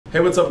Hey,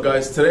 what's up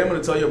guys? Today I'm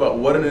going to tell you about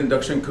what an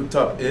induction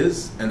cooktop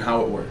is and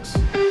how it works.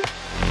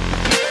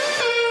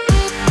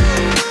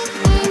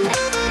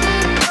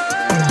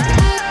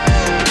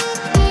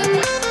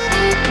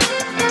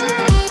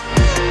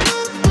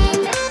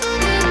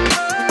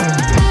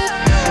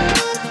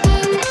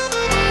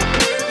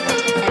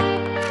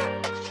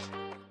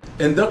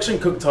 Induction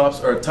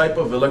cooktops are a type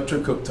of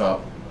electric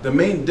cooktop. The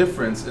main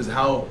difference is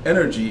how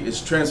energy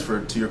is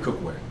transferred to your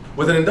cookware.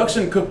 With an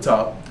induction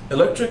cooktop,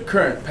 electric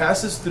current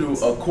passes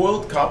through a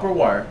coiled copper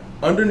wire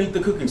underneath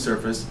the cooking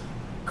surface,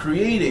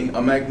 creating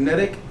a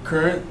magnetic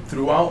current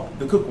throughout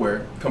the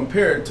cookware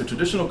compared to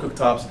traditional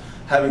cooktops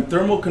having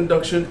thermal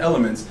conduction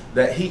elements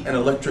that heat an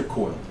electric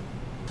coil.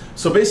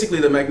 So basically,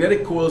 the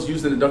magnetic coils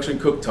used in induction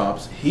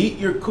cooktops heat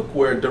your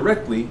cookware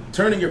directly,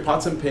 turning your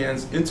pots and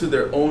pans into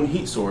their own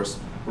heat source,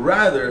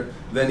 rather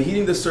than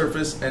heating the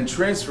surface and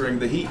transferring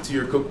the heat to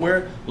your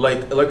cookware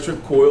like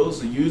electric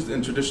coils used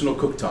in traditional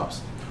cooktops.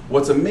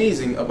 What's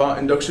amazing about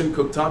induction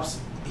cooktops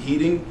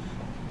heating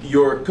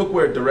your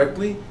cookware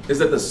directly is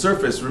that the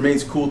surface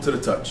remains cool to the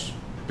touch.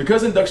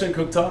 Because induction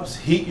cooktops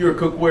heat your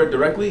cookware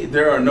directly,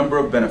 there are a number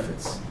of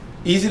benefits.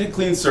 Easy to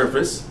clean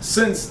surface.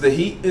 Since the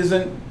heat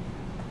isn't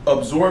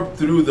absorbed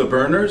through the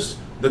burners,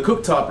 the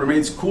cooktop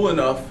remains cool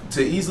enough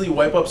to easily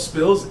wipe up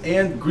spills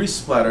and grease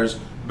splatters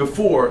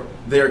before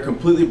they are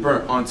completely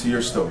burnt onto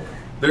your stove.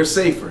 They're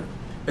safer.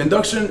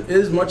 Induction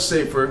is much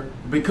safer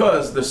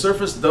because the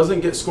surface doesn't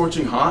get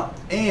scorching hot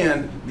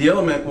and the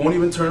element won't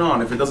even turn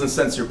on if it doesn't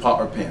sense your pot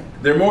or pan.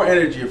 They're more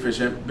energy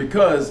efficient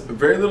because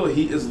very little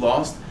heat is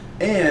lost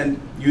and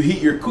you heat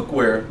your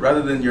cookware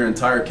rather than your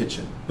entire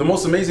kitchen. The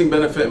most amazing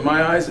benefit in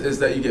my eyes is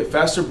that you get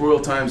faster broil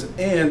times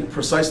and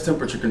precise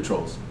temperature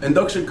controls.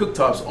 Induction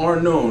cooktops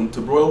are known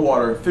to broil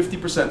water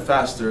 50%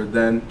 faster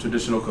than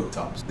traditional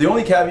cooktops. The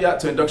only caveat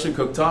to induction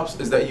cooktops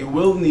is that you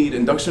will need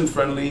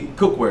induction-friendly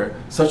cookware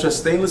such as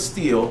stainless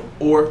steel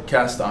or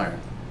cast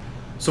iron.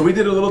 So we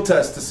did a little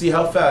test to see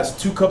how fast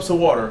 2 cups of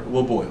water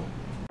will boil.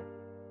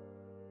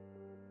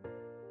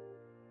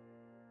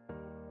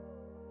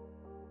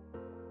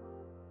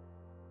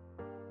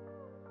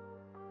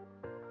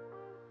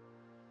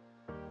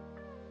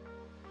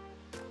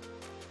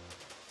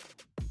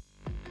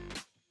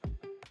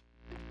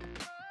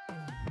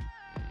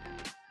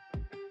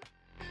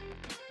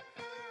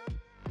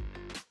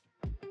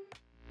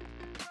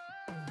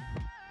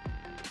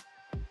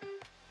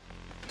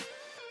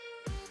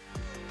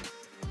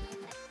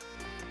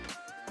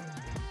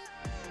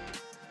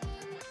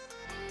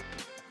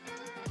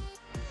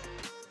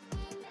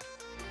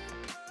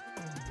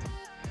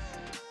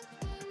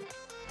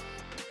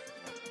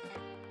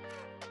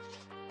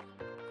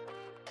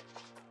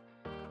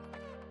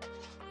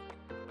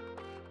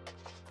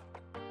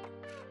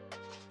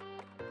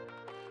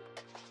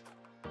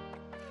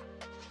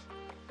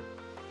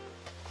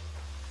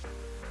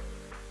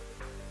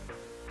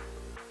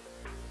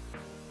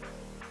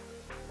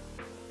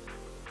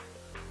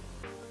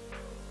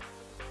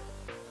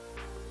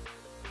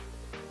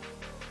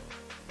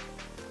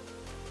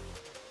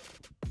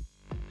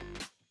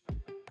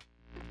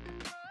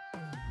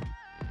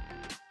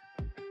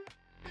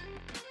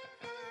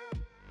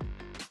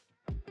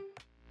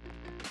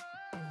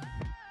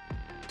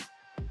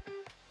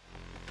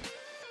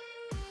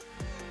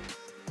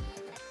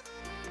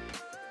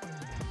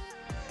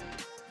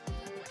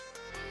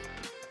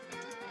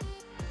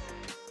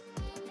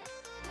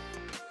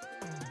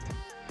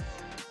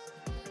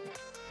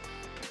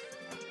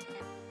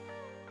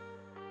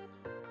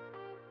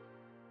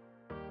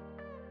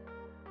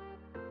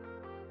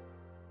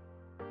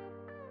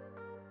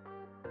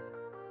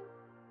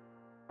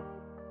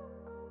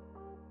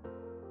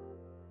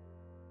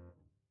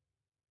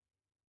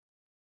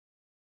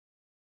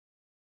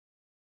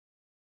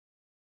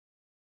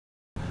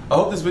 I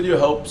hope this video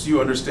helps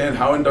you understand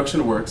how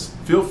induction works.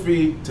 Feel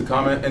free to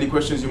comment any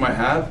questions you might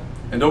have,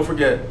 and don't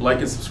forget, like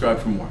and subscribe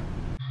for more.